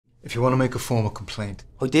If you want to make a formal complaint...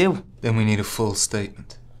 I do. Then we need a full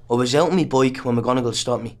statement. I was out on my bike when McGonagall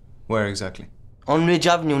stopped me. Where exactly? On Ridge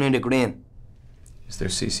Avenue near the Green. Is there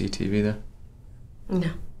CCTV there?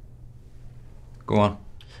 No. Go on.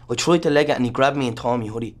 I tried to leg it and he grabbed me and tore me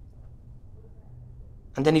hoodie.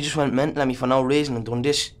 And then he just went mental at me for no reason and done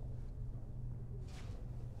this.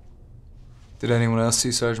 Did anyone else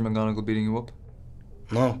see Sergeant McGonagall beating you up?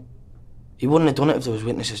 No. He wouldn't have done it if there was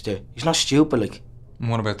witnesses there. He's not stupid, like. And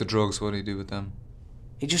what about the drugs? What did he do with them?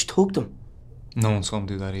 He just took them. No one saw him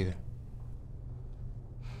do that either.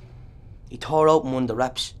 He tore open one of the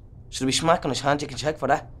wraps. So there'll be smack on his hands, you can check for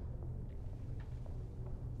that.